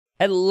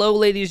Hello,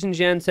 ladies and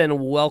gents, and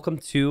welcome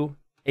to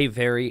a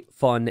very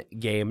fun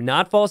game.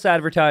 Not false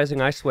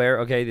advertising, I swear.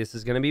 Okay, this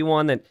is going to be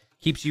one that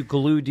keeps you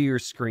glued to your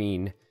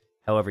screen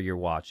however you're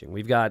watching.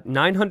 We've got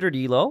 900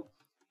 elo,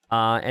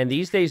 and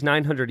these days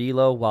 900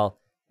 elo, while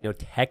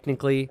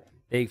technically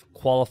they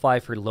qualify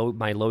for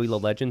my low elo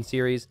legend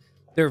series,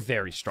 they're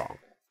very strong.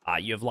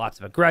 You have lots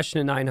of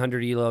aggression in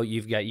 900 elo.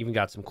 You've even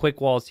got some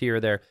quick walls here or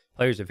there.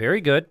 Players are very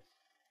good,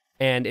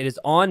 and it is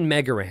on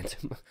Mega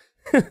Random.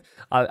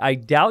 I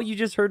doubt you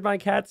just heard my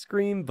cat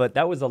scream, but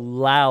that was a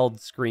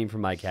loud scream from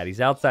my cat. He's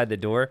outside the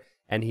door,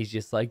 and he's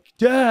just like,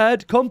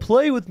 "Dad, come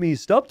play with me.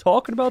 Stop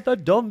talking about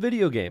that dumb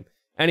video game."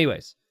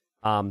 Anyways,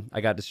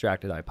 I got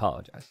distracted. I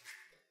apologize.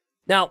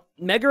 Now,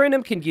 Mega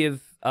Random can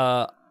give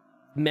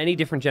many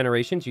different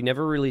generations. You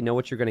never really know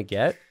what you're going to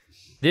get.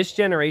 This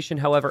generation,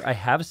 however, I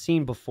have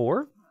seen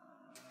before,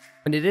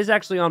 and it is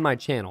actually on my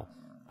channel.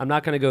 I'm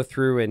not going to go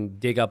through and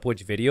dig up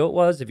which video it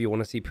was if you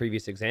want to see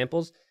previous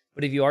examples.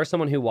 But if you are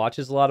someone who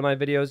watches a lot of my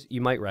videos, you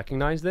might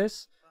recognize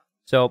this.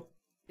 So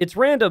it's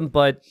random,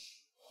 but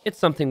it's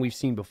something we've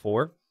seen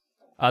before.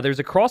 There's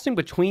a crossing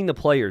between the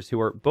players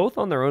who are both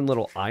on their own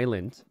little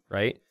island,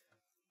 right?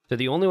 So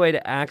the only way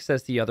to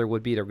access the other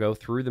would be to go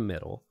through the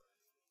middle.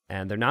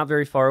 And they're not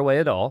very far away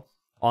at all.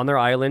 On their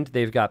island,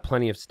 they've got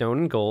plenty of stone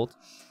and gold.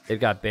 They've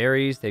got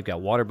berries. They've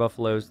got water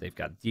buffaloes. They've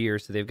got deer.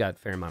 So they've got a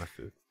fair amount of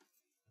food.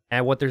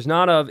 And what there's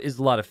not of is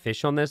a lot of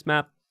fish on this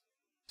map.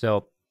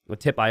 So a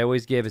tip I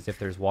always give is if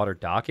there's water,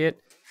 dock it.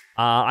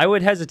 I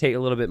would hesitate a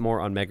little bit more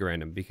on Mega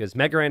Random because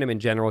Mega Random in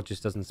general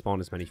just doesn't spawn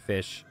as many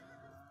fish.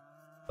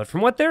 But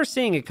from what they're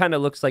seeing, it kind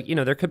of looks like,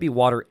 there could be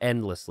water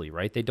endlessly,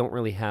 right? They don't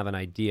really have an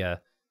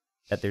idea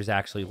that there's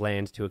actually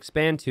land to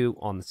expand to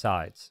on the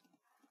sides.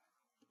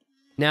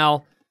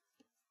 Now,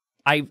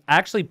 I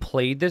actually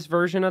played this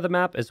version of the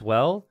map as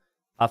well.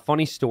 A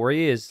funny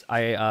story is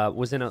I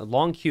was in a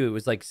long queue. It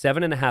was like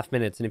 7.5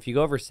 minutes. And if you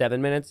go over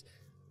 7 minutes,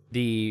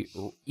 the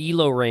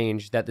elo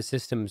range that the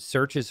system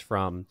searches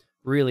from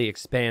really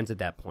expands at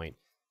that point.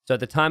 So at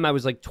the time I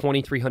was like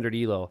 2300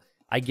 elo.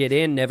 I get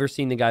in, never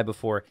seen the guy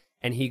before,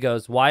 and he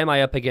goes, "Why am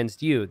I up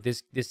against you?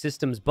 This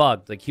system's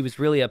bugged." Like, he was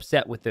really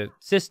upset with the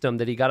system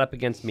that he got up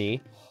against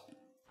me.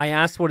 I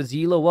asked what his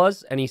elo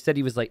was, and he said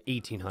he was like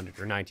 1800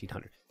 or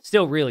 1900.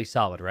 Still really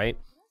solid, right?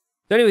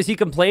 So anyways, he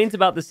complains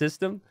about the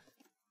system,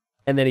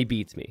 and then he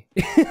beats me.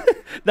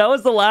 That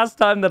was the last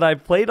time that I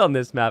played on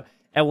this map.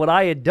 And what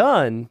I had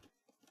done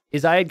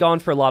is I had gone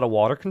for a lot of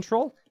water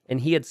control, and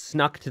he had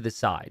snuck to the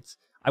sides.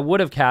 I would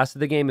have casted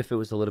the game if it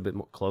was a little bit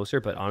more closer,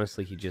 but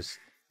honestly,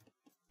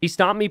 he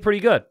stomped me pretty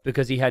good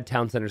because he had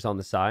town centers on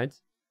the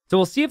sides. So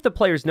we'll see if the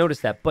players notice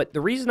that. But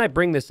the reason I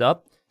bring this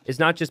up is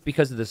not just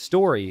because of the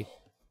story,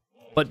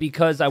 but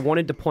because I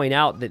wanted to point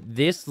out that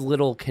this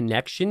little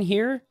connection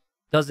here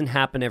doesn't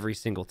happen every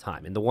single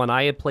time. And the one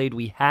I had played,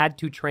 we had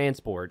to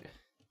transport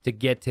to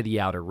get to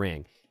the outer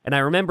ring. And I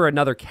remember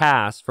another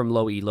cast from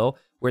low elo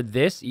where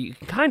this, you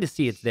can kind of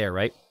see it's there,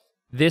 right?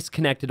 This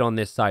connected on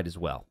this side as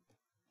well.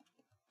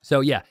 So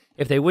yeah,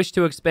 if they wish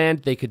to expand,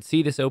 they could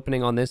see this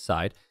opening on this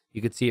side.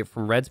 You could see it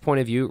from Red's point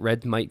of view.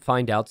 Red might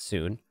find out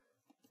soon.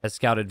 Has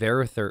scouted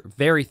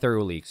very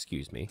thoroughly,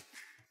 excuse me.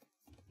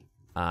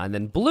 And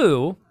then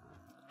Blue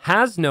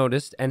has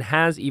noticed and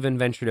has even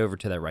ventured over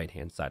to that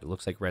right-hand side. It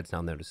looks like Red's now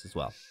noticed as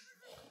well.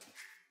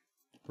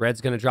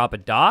 Red's going to drop a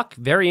dock.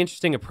 Very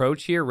interesting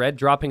approach here. Red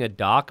dropping a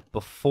dock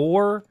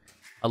before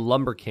a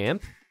lumber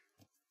camp.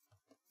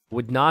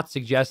 Would not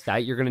suggest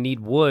that. You're going to need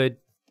wood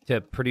to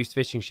produce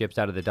fishing ships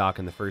out of the dock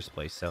in the first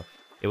place. So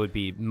it would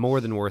be more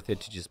than worth it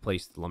to just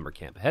place the lumber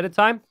camp ahead of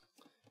time.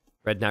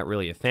 Red not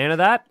really a fan of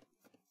that.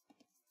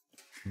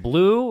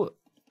 Blue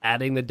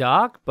adding the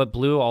dock, but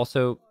Blue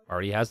also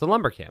already has the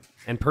lumber camp.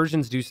 And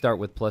Persians do start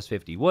with plus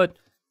 50 wood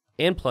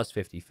and plus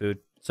 50 food.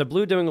 So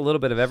Blue doing a little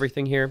bit of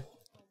everything here.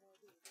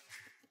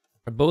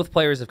 Both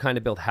players have kind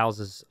of built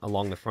houses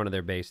along the front of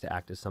their base to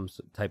act as some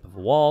type of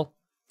a wall.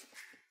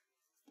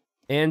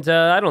 And,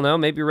 I don't know,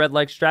 maybe Red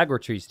likes straggler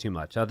trees too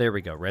much. Oh, there we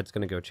go. Red's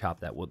going to go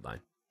chop that wood line.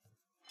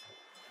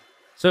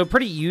 So,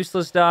 pretty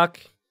useless dock.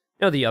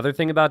 The other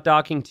thing about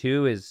docking,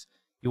 too, is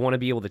you want to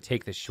be able to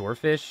take the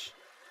shorefish.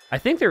 I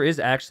think there is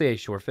actually a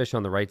shorefish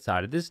on the right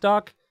side of this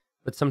dock,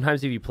 but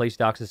sometimes if you place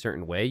docks a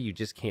certain way, you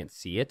just can't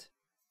see it.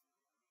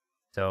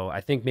 So,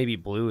 I think maybe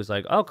Blue is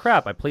like, "Oh,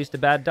 crap, I placed a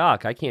bad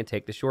dock. I can't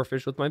take the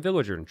shorefish with my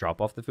villager and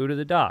drop off the food of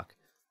the dock."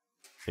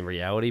 In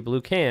reality, Blue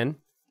can.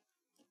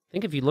 I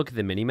think if you look at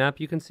the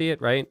mini-map, you can see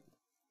it, right?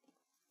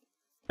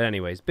 But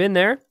anyways, been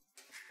there.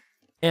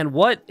 And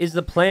what is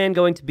the plan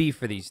going to be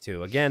for these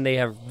two? Again, they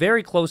are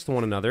very close to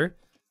one another.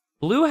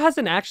 Blue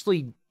hasn't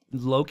actually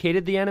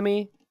located the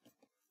enemy.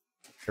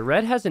 The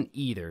Red hasn't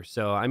either.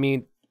 So, I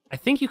mean, I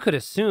think you could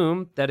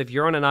assume that if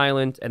you're on an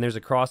island and there's a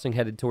crossing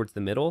headed towards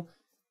the middle,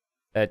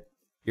 that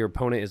your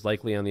opponent is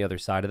likely on the other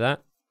side of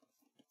that.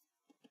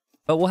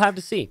 But we'll have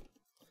to see.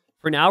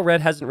 For now, Red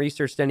hasn't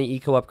researched any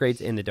eco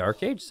upgrades in the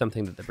Dark Age,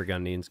 something that the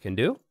Burgundians can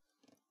do.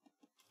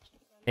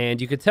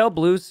 And you could tell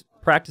Blue's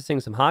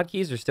practicing some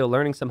hotkeys, or still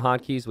learning some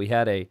hotkeys. We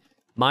had a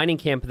mining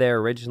camp there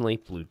originally.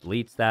 Blue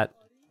deletes that.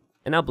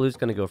 And now blue's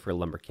going to go for a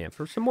lumber camp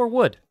for some more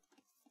wood.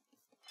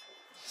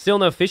 Still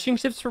no fishing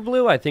ships for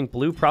blue. I think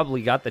blue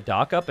probably got the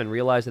dock up and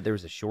realized that there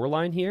was a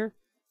shoreline here.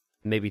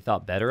 Maybe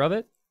thought better of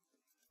it.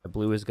 But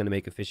blue is going to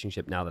make a fishing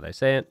ship now that I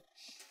say it.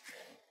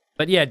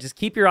 But yeah, just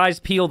keep your eyes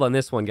peeled on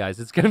this one, guys.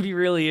 It's going to be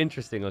really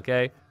interesting,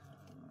 okay?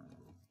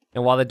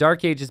 And while the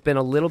Dark Age has been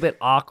a little bit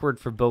awkward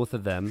for both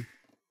of them,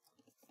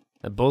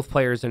 both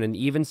players are in an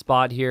even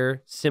spot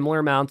here. Similar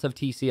amounts of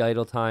TC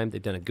idle time.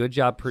 They've done a good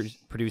job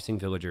producing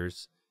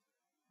villagers.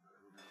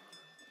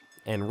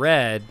 And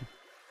red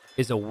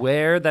is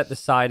aware that the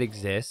side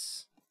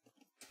exists,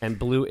 and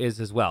blue is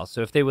as well.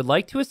 So if they would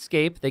like to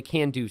escape, they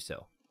can do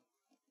so.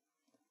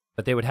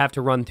 But they would have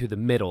to run through the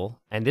middle,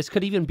 and this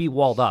could even be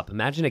walled up.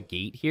 Imagine a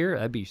gate here.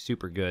 That'd be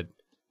super good.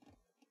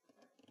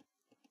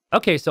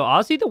 Okay, so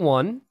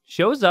OzzyTheOne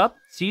shows up,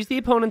 sees the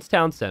opponent's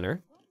town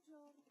center.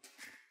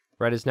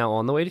 Red is now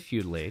on the way to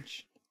Feudal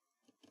Age.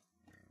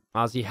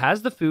 Ozzy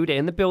has the food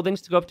and the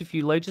buildings to go up to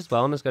Feudal Age as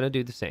well, and is going to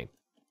do the same.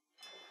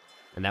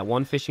 And that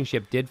one fishing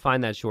ship did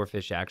find that shore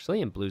fish,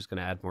 actually, and blue's going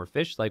to add more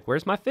fish. Like,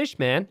 where's my fish,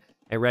 man?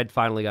 And red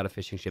finally got a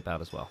fishing ship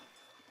out as well.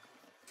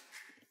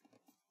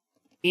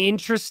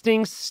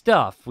 Interesting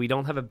stuff. We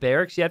don't have a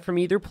barracks yet from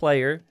either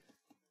player.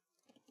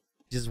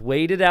 Just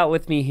wait it out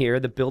with me here.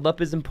 The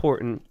build-up is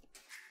important.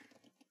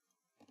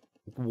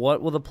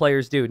 What will the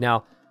players do?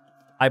 Now,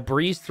 I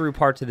breezed through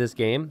parts of this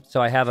game,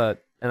 so I have an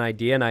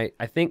idea, and I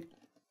think...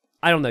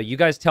 I don't know. You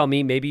guys tell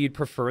me. Maybe you'd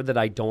prefer that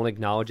I don't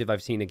acknowledge if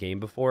I've seen a game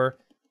before.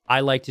 I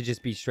like to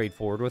just be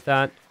straightforward with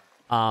that.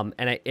 And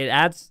it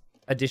adds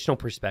additional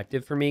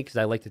perspective for me because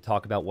I like to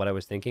talk about what I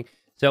was thinking.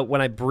 So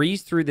when I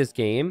breezed through this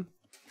game,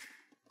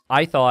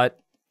 I thought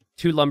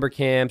 2 lumber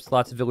camps,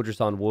 lots of villagers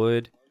on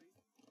wood.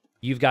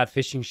 You've got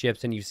fishing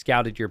ships and you've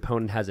scouted your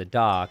opponent has a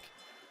dock.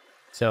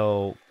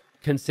 So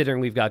considering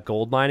we've got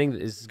gold mining,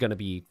 this is going to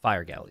be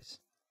fire galleys.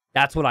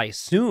 That's what I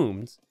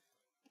assumed.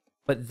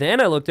 But then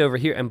I looked over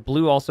here and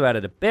blue also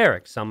added a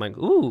barracks. So I'm like,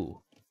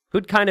 ooh,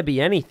 could kind of be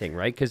anything,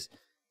 right? Because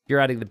if you're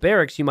adding the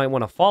barracks, you might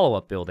want a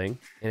follow-up building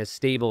in a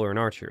stable or an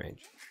archer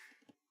range.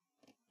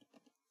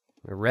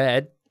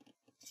 Red,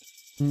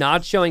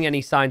 not showing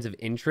any signs of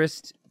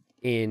interest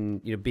in,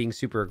 being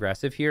super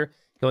aggressive here.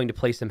 Going to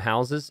place some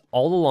houses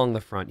all along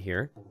the front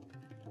here.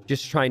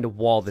 Just trying to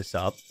wall this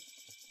up.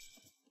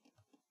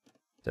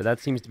 So that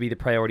seems to be the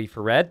priority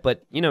for red,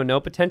 but, no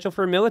potential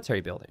for a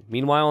military building.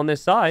 Meanwhile, on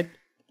this side,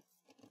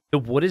 the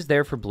wood is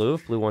there for blue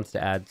if blue wants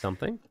to add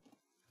something.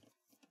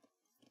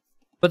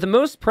 But the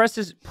most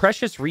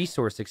precious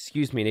resource,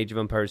 in Age of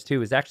Empires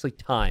 2 is actually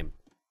time.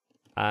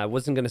 I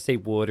wasn't going to say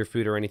wood or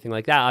food or anything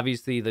like that.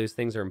 Obviously, those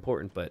things are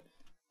important, but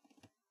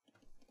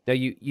now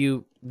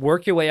you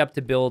work your way up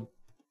to build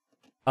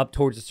up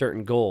towards a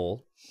certain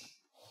goal,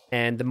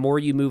 and the more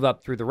you move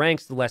up through the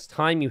ranks, the less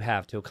time you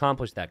have to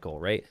accomplish that goal,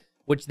 right?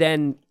 Which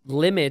then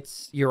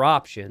limits your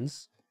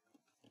options.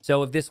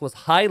 So if this was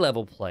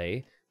high-level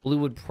play, blue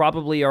would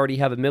probably already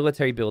have a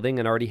military building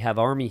and already have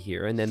army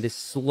here, and then this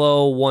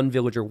slow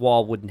one-villager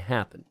wall wouldn't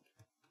happen.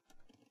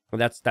 Well,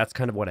 that's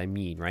kind of what I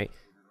mean, right?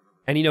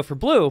 And, for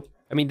blue,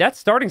 that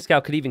starting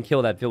scout could even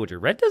kill that villager.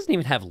 Red doesn't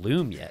even have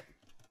loom yet.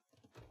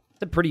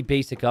 It's a pretty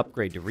basic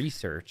upgrade to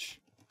research.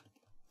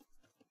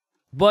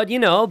 But,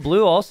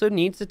 blue also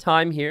needs the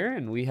time here,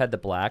 and we had the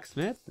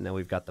blacksmith, and now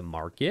we've got the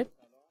market.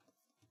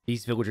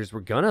 These villagers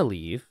were gonna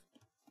leave,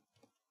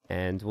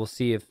 and we'll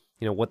see if,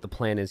 what the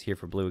plan is here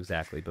for blue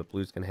exactly, but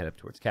blue's gonna head up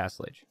towards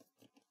Castle Age.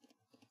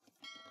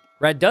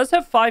 Red does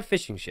have 5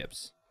 fishing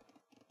ships.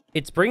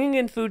 It's bringing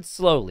in food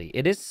slowly.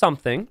 It is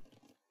something.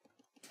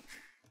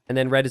 And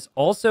then red is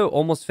also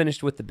almost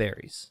finished with the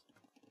berries.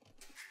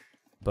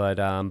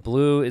 But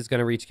blue is going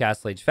to reach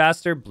Castle Age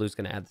faster. Blue's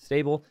going to add the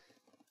stable.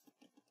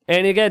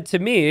 And again, to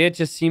me, it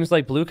just seems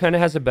like blue kind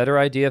of has a better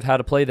idea of how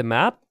to play the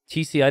map.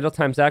 TC idle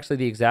time's actually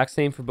the exact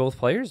same for both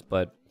players,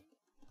 but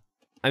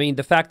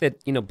the fact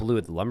that, blue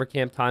at the lumber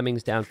camp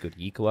timing's down, good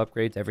eco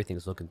upgrades,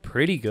 everything's looking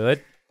pretty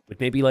good. Would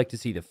maybe like to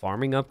see the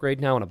farming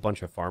upgrade now and a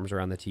bunch of farms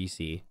around the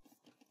TC.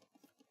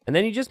 And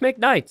then you just make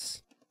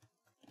knights.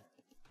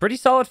 Pretty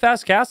solid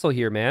fast castle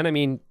here,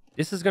 man.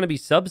 This is going to be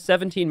sub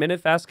 17-minute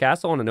fast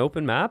castle on an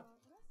open map.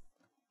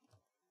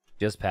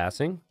 Just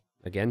passing.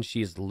 Again,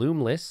 she's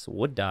loomless,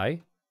 would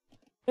die.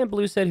 And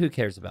blue said, who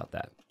cares about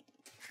that?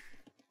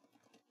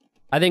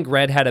 I think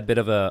red had a bit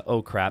of a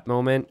oh crap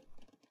moment.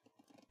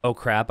 Oh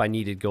crap, I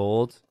needed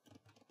gold.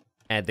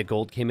 And the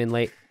gold came in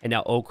late. And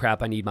now, oh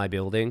crap, I need my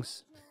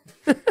buildings.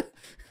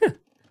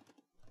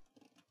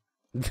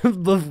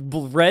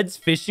 Red's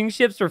fishing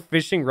ships are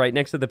fishing right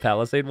next to the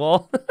palisade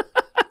wall.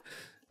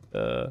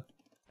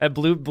 And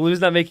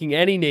blue's not making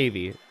any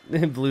navy.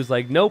 And blue's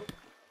like, nope.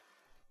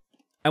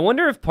 I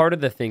wonder if part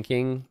of the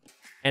thinking,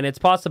 and it's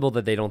possible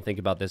that they don't think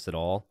about this at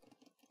all,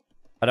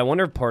 but I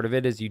wonder if part of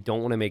it is you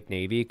don't want to make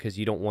navy because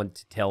you don't want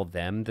to tell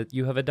them that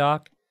you have a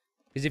dock.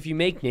 Because if you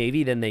make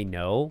navy, then they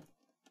know.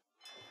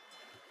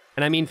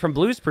 And from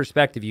blue's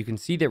perspective, you can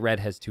see that red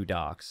has 2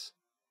 docks.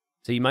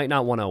 So you might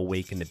not want to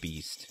awaken the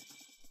beast.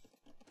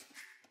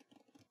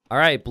 All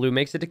right, blue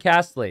makes it to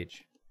Castle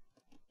Age.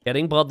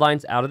 Getting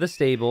bloodlines out of the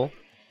stable.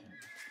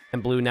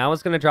 And blue now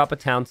is going to drop a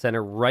town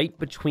center right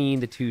between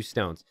the two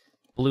stones.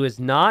 Blue has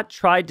not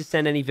tried to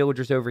send any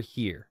villagers over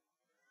here.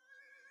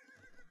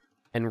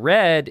 And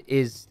red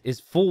is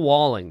full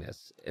walling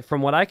this.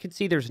 From what I can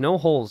see, there's no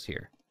holes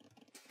here.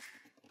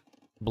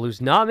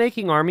 Blue's not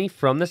making army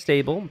from the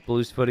stable.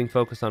 Blue's putting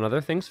focus on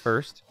other things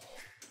first.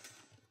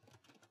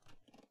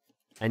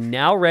 And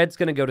now red's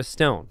going to go to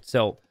stone.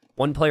 So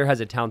one player has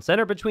a town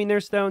center between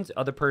their stones. The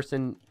other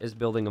person is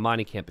building a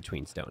mining camp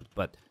between stones.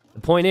 But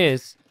the point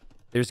is,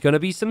 there's going to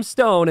be some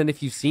stone. And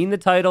if you've seen the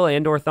title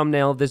and or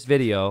thumbnail of this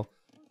video,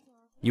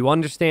 you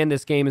understand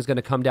this game is going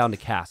to come down to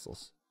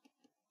castles.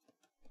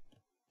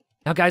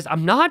 Now, guys,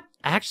 I'm not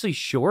actually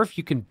sure if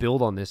you can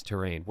build on this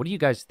terrain. What do you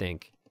guys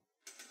think?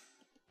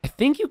 I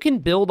think you can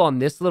build on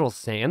this little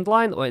sand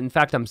line. In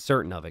fact, I'm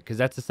certain of it, because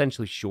that's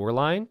essentially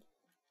shoreline.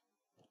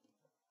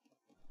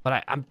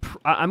 But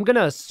I'm going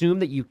to assume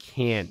that you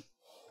can't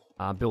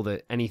build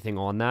anything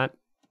on that.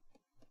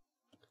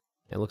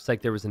 It looks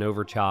like there was an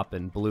overchop,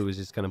 and blue is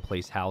just going to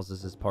place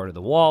houses as part of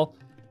the wall.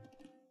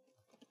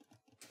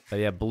 But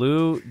yeah,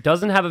 blue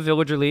doesn't have a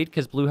villager lead,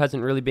 because blue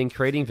hasn't really been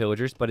creating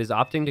villagers, but is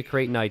opting to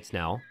create knights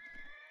now.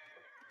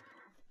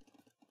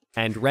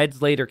 And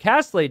red's later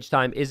castle age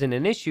time isn't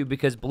an issue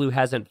because blue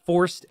hasn't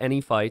forced any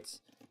fights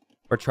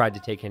or tried to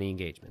take any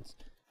engagements.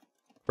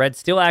 Red's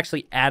still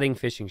actually adding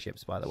fishing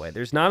ships, by the way.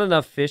 There's not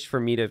enough fish for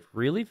me to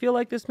really feel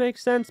like this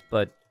makes sense,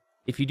 but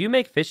if you do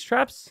make fish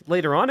traps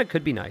later on, it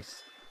could be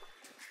nice.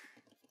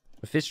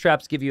 The fish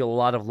traps give you a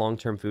lot of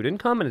long-term food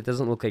income, and it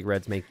doesn't look like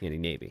red's making any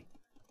navy.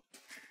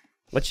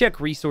 Let's check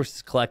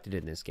resources collected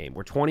in this game.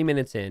 We're 20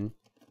 minutes in.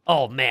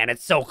 Oh, man,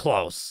 it's so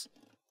close.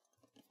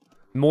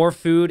 More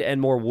food and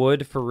more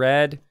wood for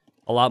red.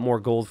 A lot more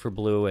gold for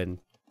blue, and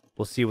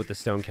we'll see what the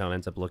stone count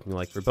ends up looking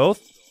like for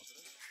both.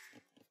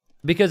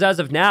 Because as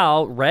of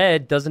now,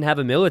 red doesn't have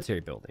a military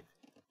building.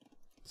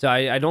 So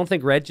I don't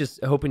think red's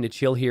just hoping to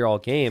chill here all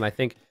game. I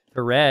think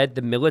for red,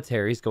 the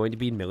military is going to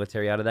be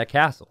military out of that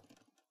castle.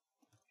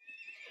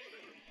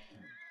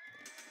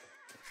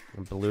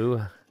 And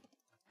blue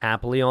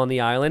happily on the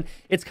island.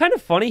 It's kind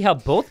of funny how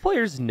both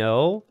players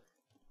know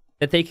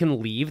that they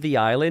can leave the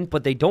island,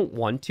 but they don't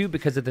want to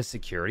because of the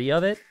security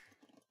of it.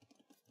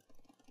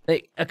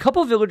 Like, a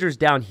couple villagers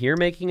down here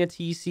making a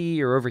TC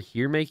or over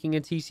here making a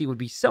TC would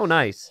be so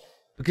nice,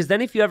 because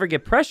then if you ever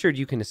get pressured,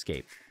 you can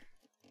escape.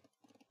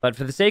 But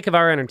for the sake of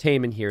our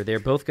entertainment here, they're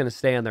both going to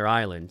stay on their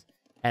island,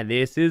 and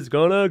this is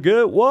gonna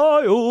get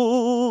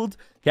wild.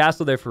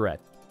 Castle there for red.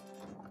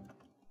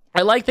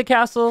 I like the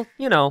castle.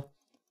 You know,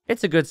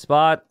 it's a good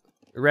spot.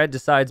 Red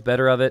decides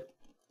better of it.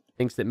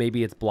 Thinks that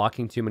maybe it's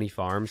blocking too many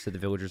farms, so the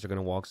villagers are going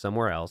to walk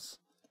somewhere else.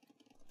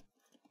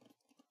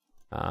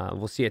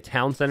 We'll see a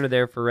town center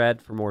there for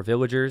red for more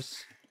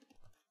villagers.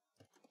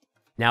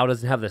 Now it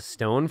doesn't have the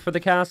stone for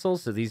the castle,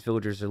 so these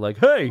villagers are like,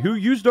 hey, who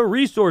used our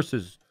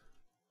resources?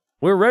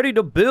 We're ready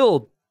to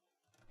build.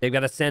 They've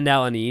got to send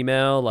out an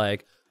email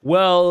like,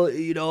 well,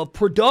 you know, if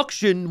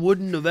production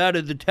wouldn't have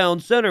added the town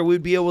center,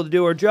 we'd be able to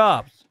do our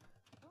jobs.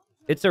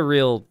 It's a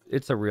real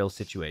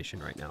situation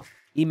right now.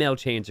 Email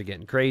chains are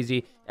getting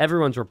crazy.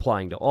 Everyone's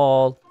replying to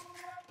all.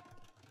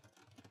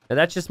 Now,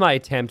 that's just my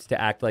attempt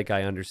to act like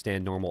I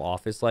understand normal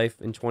office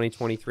life in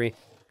 2023,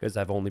 because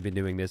I've only been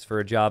doing this for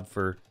a job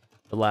for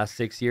the last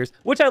 6 years,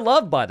 which I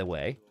love, by the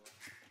way.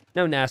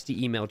 No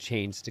nasty email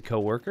chains to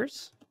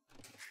coworkers.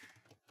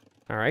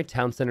 All right,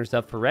 town center's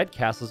up for red.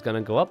 Castle's going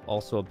to go up.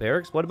 Also a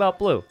barracks. What about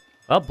blue?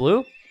 Well,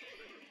 blue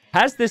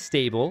has this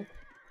stable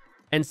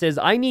and says,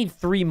 I need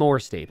 3 more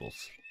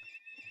stables.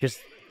 Because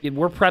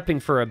we're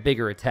prepping for a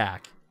bigger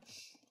attack.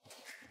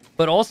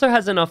 But also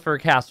has enough for a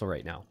castle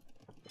right now.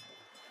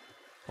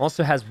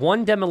 Also has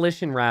 1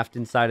 demolition raft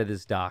inside of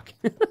this dock.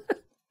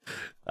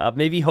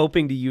 Maybe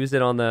hoping to use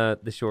it on the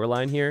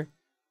shoreline here.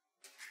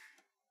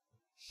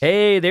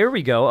 Hey, there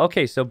we go.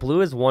 Okay, so blue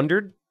has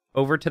wandered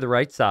over to the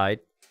right side.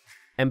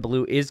 And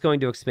blue is going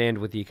to expand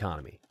with the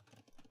economy.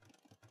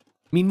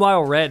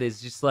 Meanwhile, red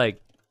is just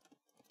like,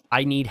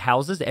 I need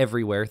houses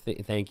everywhere,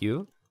 thank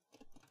you.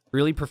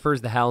 Really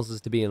prefers the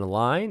houses to be in a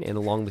line and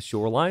along the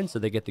shoreline so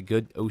they get the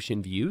good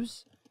ocean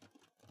views.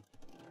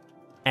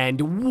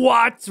 And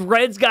what?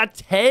 Red's got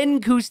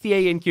 10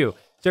 Coustier in queue.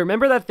 So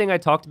remember that thing I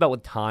talked about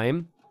with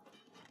time?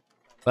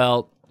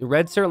 Well,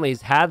 red certainly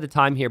has had the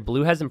time here.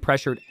 Blue hasn't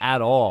pressured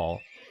at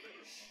all.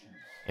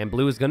 And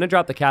blue is going to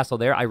drop the castle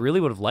there. I really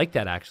would have liked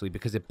that, actually,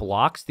 because it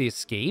blocks the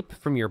escape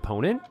from your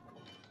opponent.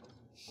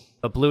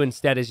 But blue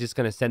instead is just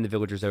going to send the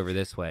villagers over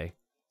this way.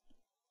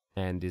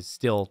 And is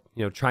still,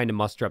 you know, trying to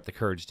muster up the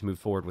courage to move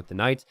forward with the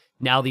knights.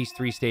 Now these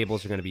 3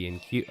 stables are going to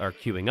be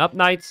queuing up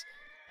knights.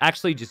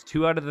 Actually, just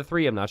 2 out of the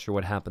 3. I'm not sure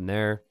what happened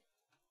there.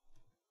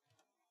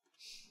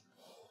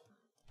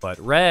 But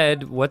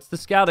red, what's the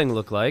scouting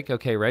look like?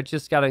 Okay, red's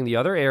just scouting the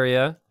other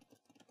area.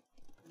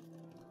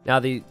 Now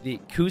the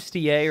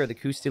Coustier or the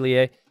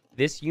Coustilier,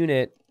 this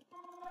unit,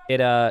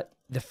 the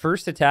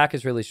first attack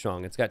is really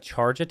strong. It's got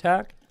charge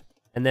attack,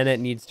 and then it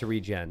needs to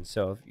regen.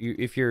 So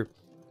if you're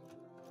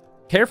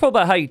careful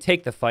about how you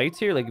take the fights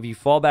here, like if you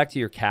fall back to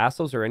your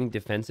castles or any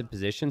defensive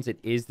positions, it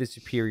is the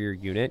superior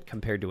unit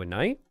compared to a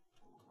knight.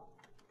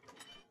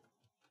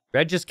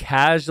 Red just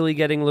casually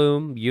getting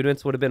loom.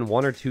 Units would have been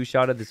 1 or 2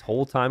 shotted this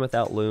whole time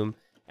without loom.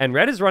 And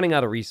red is running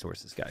out of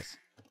resources, guys.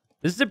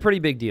 This is a pretty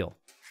big deal.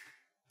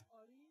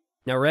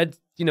 Now, red,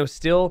 you know,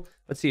 still,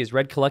 let's see, has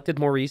red collected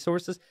more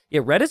resources?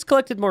 Yeah, red has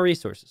collected more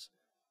resources.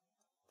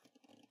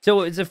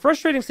 So it's a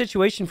frustrating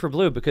situation for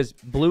blue because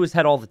blue has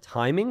had all the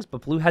timings,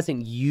 but blue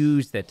hasn't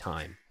used that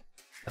time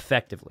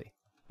effectively,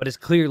 but is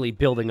clearly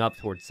building up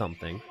towards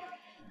something.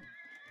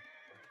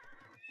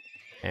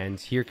 And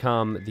here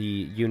come the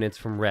units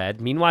from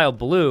red. Meanwhile,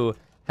 blue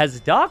has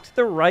docked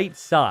the right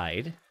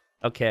side.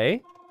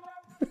 Okay.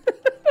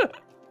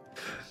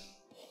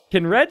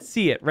 Can red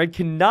see it? Red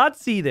cannot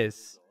see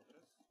this.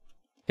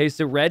 Okay,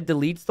 so red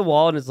deletes the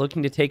wall and is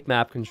looking to take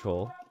map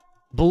control.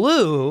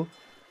 Blue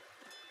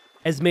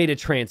has made a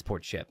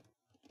transport ship.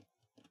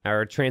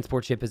 Our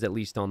transport ship is at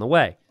least on the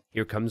way.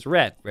 Here comes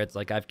red. Red's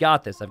like, I've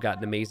got this. I've got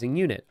an amazing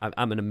unit.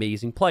 I'm an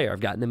amazing player. I've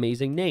got an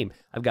amazing name.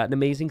 I've got an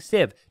amazing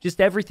civ. Just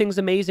everything's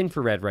amazing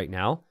for red right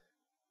now.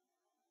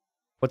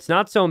 What's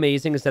not so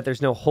amazing is that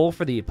there's no hole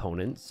for the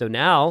opponent. So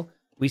now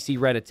we see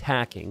red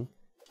attacking.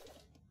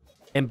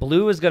 And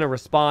blue is going to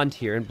respond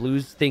here. And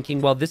blue's thinking,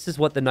 well, this is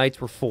what the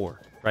knights were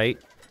for, right?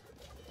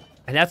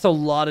 And that's a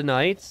lot of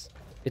knights.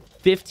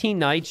 15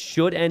 knights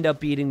should end up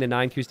beating the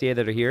 9 Cuirassiers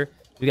that are here.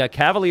 We got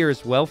Cavalier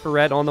as well for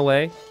red on the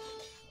way.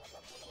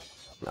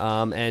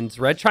 And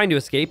red trying to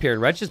escape here,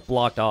 and red just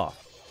blocked off.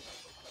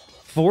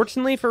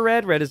 Fortunately for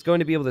red, red is going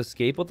to be able to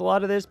escape with a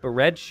lot of this, but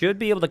red should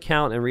be able to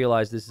count and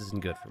realize this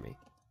isn't good for me.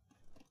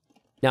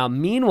 Now,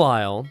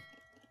 meanwhile,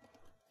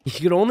 you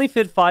can only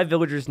fit 5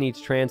 villagers in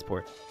each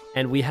transport,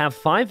 and we have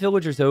 5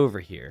 villagers over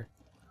here.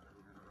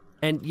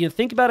 And, you know,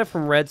 think about it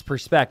from red's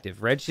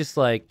perspective. Red's just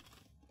like,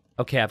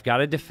 okay, I've got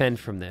to defend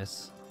from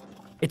this.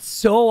 It's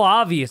so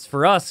obvious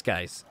for us,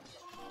 guys.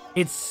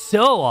 It's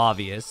so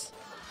obvious.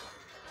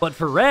 But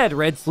for red,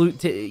 red's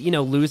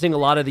losing a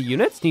lot of the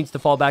units, needs to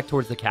fall back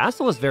towards the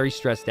castle, is very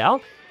stressed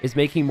out, is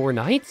making more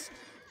knights.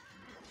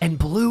 And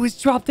blue has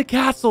dropped the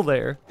castle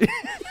there.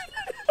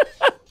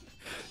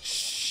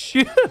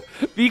 Shh.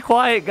 Be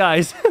quiet,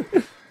 guys.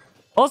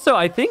 Also,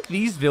 I think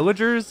these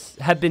villagers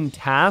have been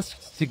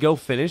tasked to go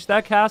finish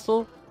that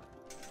castle.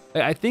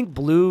 I think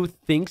blue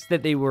thinks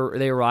that they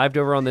arrived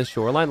over on this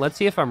shoreline. Let's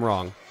see if I'm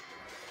wrong.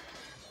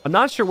 I'm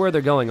not sure where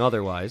they're going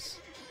otherwise.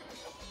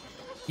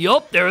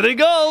 Yup, there they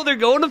go. They're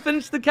going to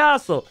finish the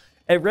castle.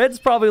 And red's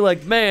probably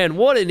like, man,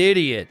 what an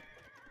idiot.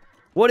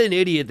 What an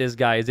idiot this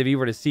guy is if he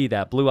were to see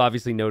that. Blue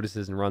obviously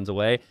notices and runs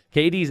away.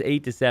 KD's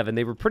 8-7.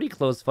 They were pretty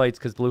close fights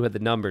because blue had the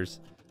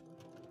numbers.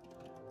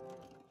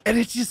 And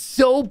it's just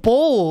so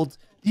bold.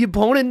 The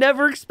opponent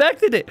never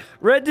expected it.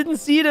 Red didn't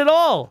see it at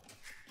all.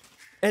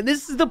 And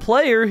this is the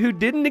player who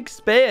didn't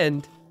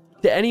expand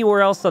to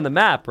anywhere else on the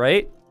map,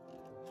 right?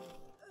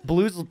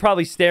 Blue's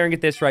probably staring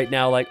at this right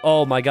now like,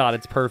 oh my god,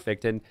 it's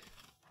perfect. And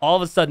all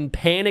of a sudden,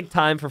 panic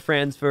time for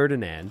Franz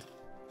Ferdinand.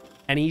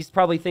 And he's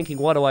probably thinking,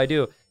 what do I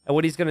do? And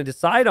what he's going to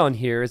decide on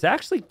here is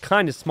actually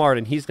kind of smart,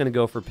 and he's going to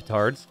go for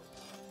petards.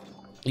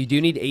 You do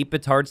need 8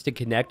 petards to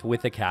connect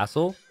with a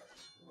castle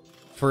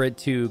for it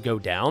to go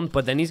down,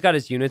 but then he's got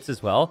his units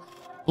as well.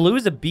 Blue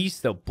is a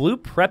beast, though. Blue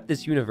prepped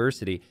this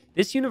university.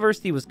 This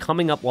university was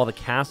coming up while the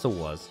castle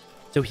was,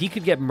 so he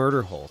could get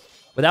murder holes.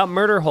 Without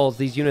murder holes,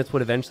 these units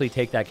would eventually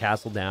take that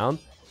castle down.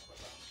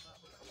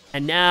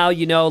 And now,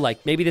 you know,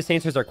 like, maybe this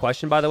answers our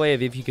question, by the way,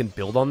 of if you can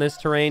build on this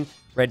terrain.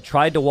 Red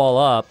tried to wall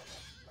up.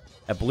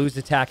 Blue's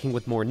attacking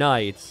with more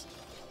knights.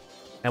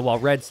 And while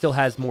red still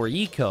has more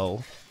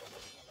eco,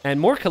 and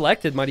more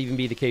collected might even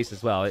be the case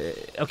as well.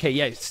 Okay,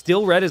 yeah,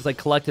 still red has, like,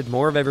 collected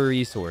more of every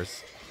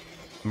resource.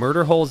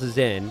 Murder holes is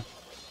in.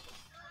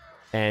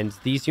 And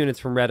these units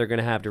from red are going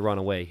to have to run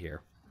away here.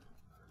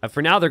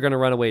 For now, they're going to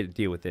run away to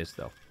deal with this,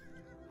 though.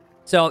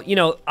 So, you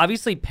know,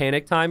 obviously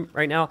panic time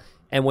right now.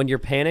 And when you're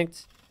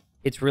panicked,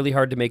 it's really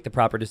hard to make the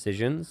proper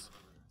decisions.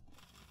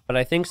 But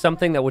I think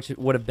something that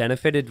would have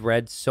benefited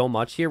red so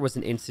much here was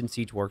an instant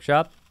siege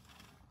workshop.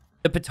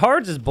 The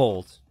petards is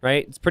bold,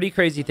 right? It's a pretty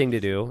crazy thing to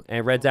do.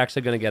 And red's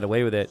actually going to get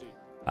away with it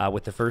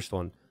with the first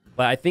one.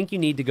 But I think you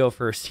need to go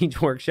for a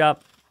siege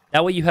workshop.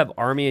 That way you have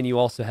army and you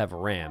also have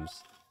rams.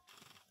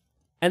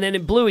 And then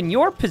in blue, in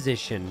your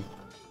position,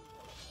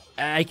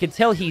 I can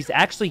tell he's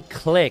actually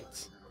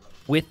clicked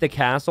with the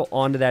castle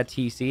onto that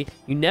TC.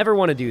 You never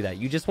want to do that.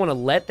 You just want to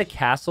let the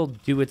castle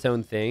do its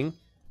own thing.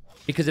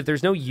 Because if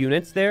there's no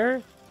units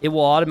there, it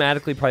will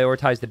automatically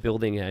prioritize the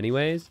building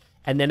anyways.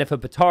 And then if a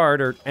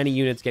petard or any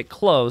units get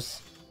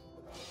close,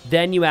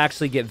 then you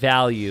actually get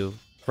value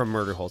from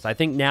murder holes. I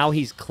think now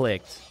he's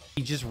clicked.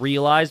 He just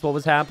realized what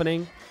was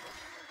happening.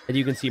 And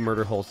you can see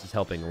murder holes is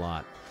helping a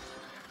lot.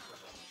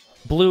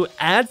 Blue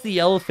adds the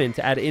elephant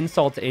to add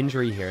insult to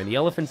injury here. And the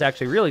elephant's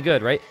actually really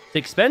good, right? It's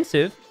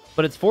expensive,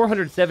 but it's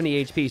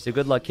 470 HP, so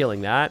good luck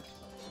killing that.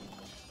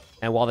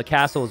 And while the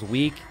castle is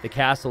weak, the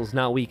castle is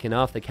not weak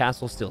enough. The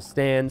castle still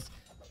stands.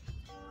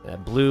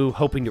 Blue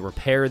hoping to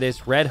repair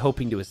this. Red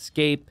hoping to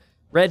escape.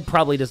 Red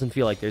probably doesn't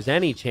feel like there's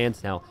any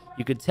chance now.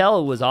 You could tell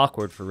it was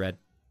awkward for red.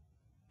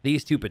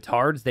 These two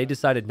petards, they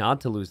decided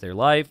not to lose their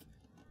life.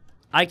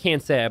 I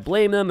can't say I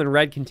blame them, and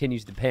red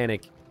continues to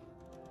panic.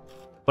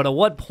 But at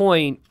what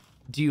point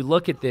do you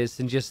look at this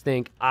and just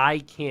think, I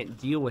can't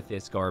deal with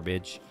this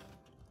garbage?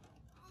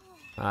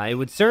 It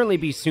would certainly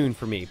be soon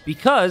for me,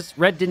 because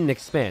red didn't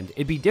expand.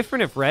 It'd be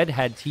different if red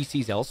had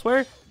TCs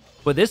elsewhere,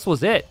 but this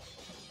was it.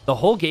 The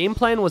whole game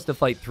plan was to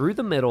fight through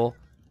the middle,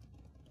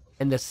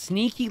 and the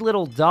sneaky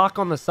little dock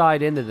on the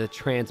side into the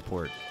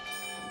transport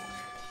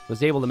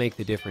was able to make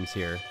the difference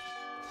here.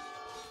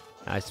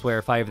 I swear,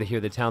 if I ever hear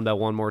the town bell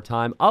one more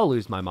time, I'll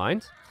lose my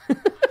mind.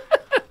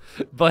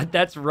 But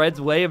that's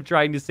red's way of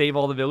trying to save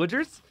all the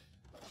villagers.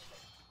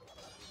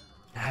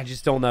 I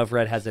just don't know if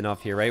red has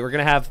enough here, right? We're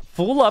going to have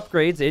full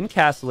upgrades in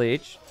Castle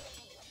Age.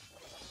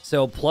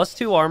 So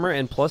 +2 armor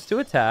and +2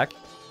 attack.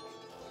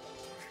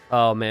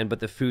 Oh, man, but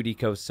the food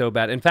eco is so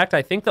bad. In fact,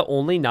 I think the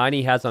only 9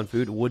 he has on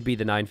food would be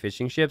the 9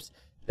 fishing ships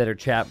that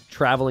are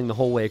traveling the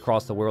whole way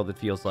across the world, it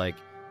feels like,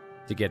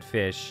 to get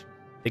fish.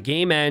 The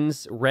game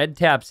ends. Red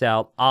taps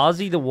out.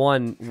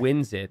 OzzyTheOne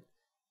wins it.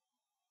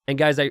 And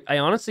guys, I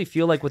honestly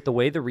feel like with the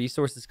way the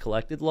resources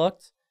collected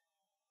looked,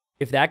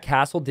 if that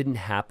castle didn't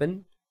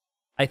happen,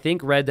 I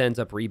think red ends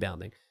up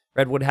rebounding.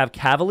 Red would have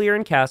Cavalier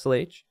and Castle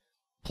Age,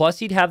 plus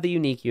he'd have the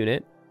unique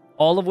unit,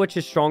 all of which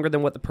is stronger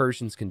than what the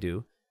Persians can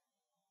do.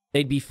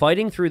 They'd be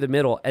fighting through the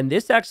middle, and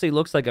this actually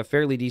looks like a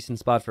fairly decent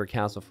spot for a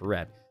castle for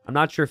red. I'm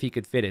not sure if he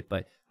could fit it,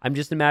 but I'm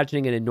just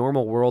imagining in a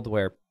normal world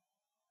where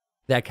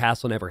that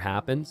castle never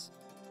happens.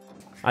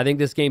 I think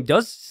this game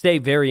does stay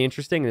very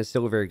interesting, and it's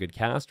still a very good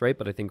cast, right?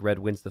 But I think red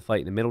wins the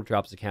fight in the middle,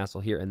 drops the castle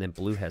here, and then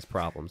blue has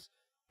problems.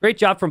 Great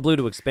job from blue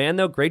to expand,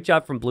 though. Great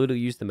job from blue to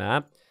use the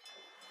map.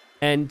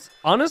 And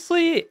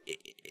honestly,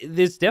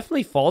 this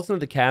definitely falls into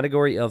the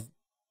category of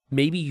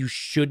maybe you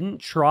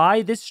shouldn't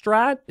try this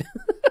strat.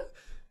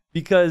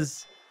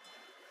 Because,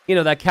 you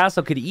know, that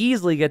castle could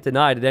easily get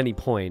denied at any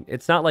point.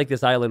 It's not like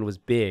this island was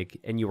big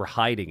and you were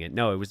hiding it.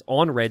 No, it was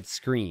on red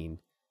screen.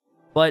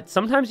 But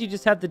sometimes you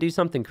just have to do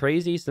something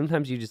crazy.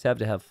 Sometimes you just have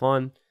to have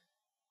fun.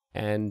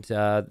 And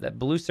that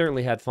blue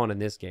certainly had fun in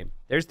this game.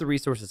 There's the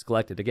resources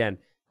collected. Again,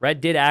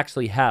 red did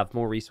actually have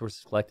more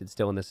resources collected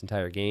still in this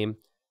entire game.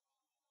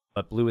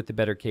 But blue with the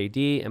better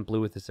KD and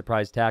blue with the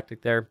surprise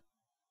tactic there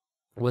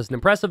was an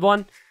impressive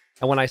one.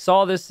 And when I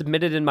saw this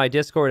submitted in my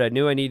Discord, I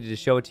knew I needed to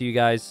show it to you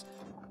guys.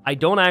 I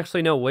don't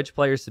actually know which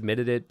player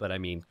submitted it, but I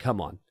mean,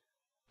 come on.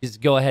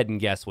 Just go ahead and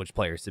guess which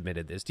player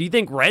submitted this. Do you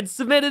think red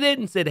submitted it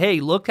and said, hey,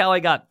 look how I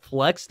got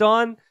flexed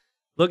on?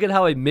 Look at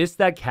how I missed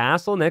that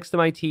castle next to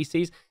my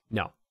TCs?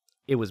 No,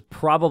 it was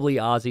probably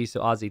Ozzy.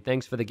 So Ozzy,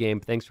 thanks for the game.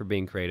 Thanks for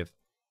being creative.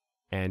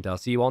 And I'll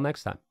see you all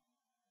next time.